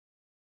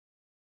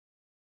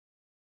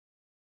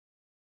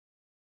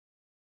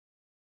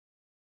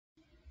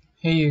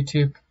Hey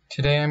YouTube,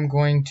 today I'm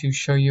going to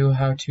show you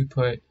how to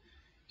put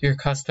your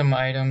custom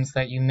items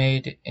that you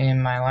made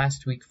in my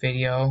last week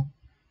video.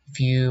 If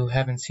you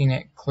haven't seen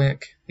it,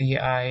 click the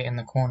I in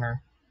the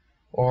corner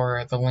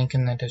or the link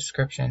in the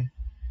description.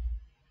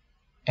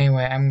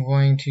 Anyway, I'm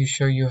going to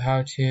show you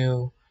how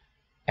to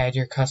add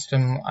your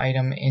custom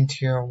item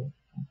into your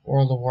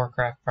World of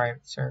Warcraft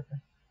private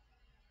server.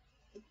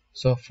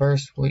 So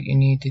first what you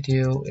need to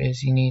do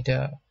is you need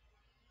to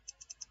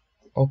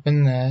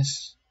open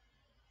this.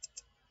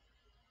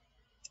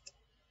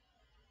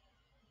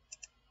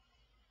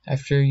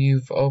 After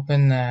you've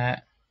opened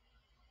that,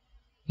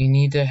 you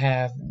need to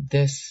have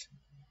this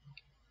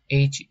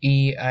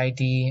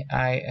HEIDISQL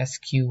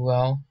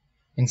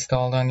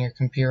installed on your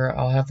computer.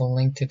 I'll have a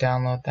link to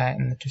download that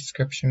in the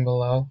description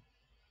below.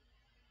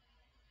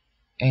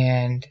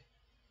 And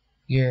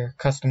your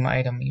custom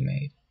item you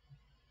made,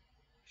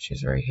 which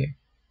is right here.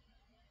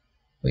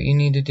 What you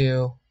need to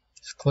do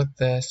is click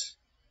this.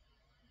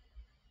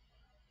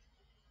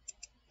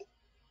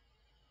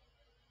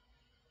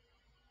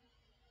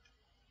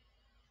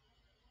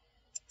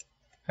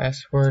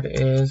 Password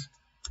is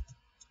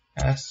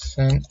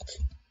Ascent.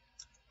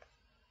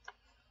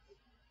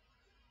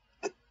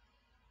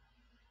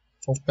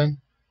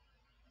 Open.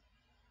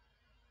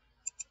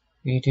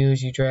 What you do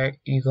is you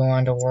go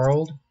onto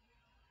World.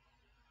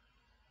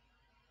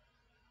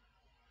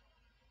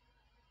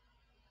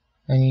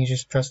 Then you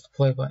just press the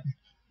play button.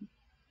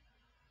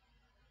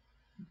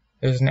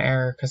 There's an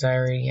error because I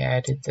already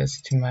added this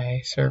to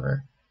my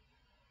server.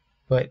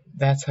 But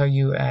that's how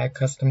you add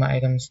custom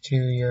items to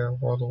your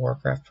World of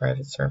Warcraft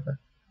private server.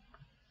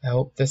 I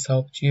hope this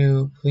helped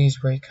you.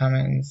 Please rate,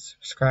 comment, and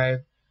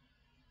subscribe.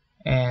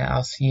 And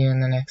I'll see you in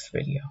the next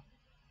video.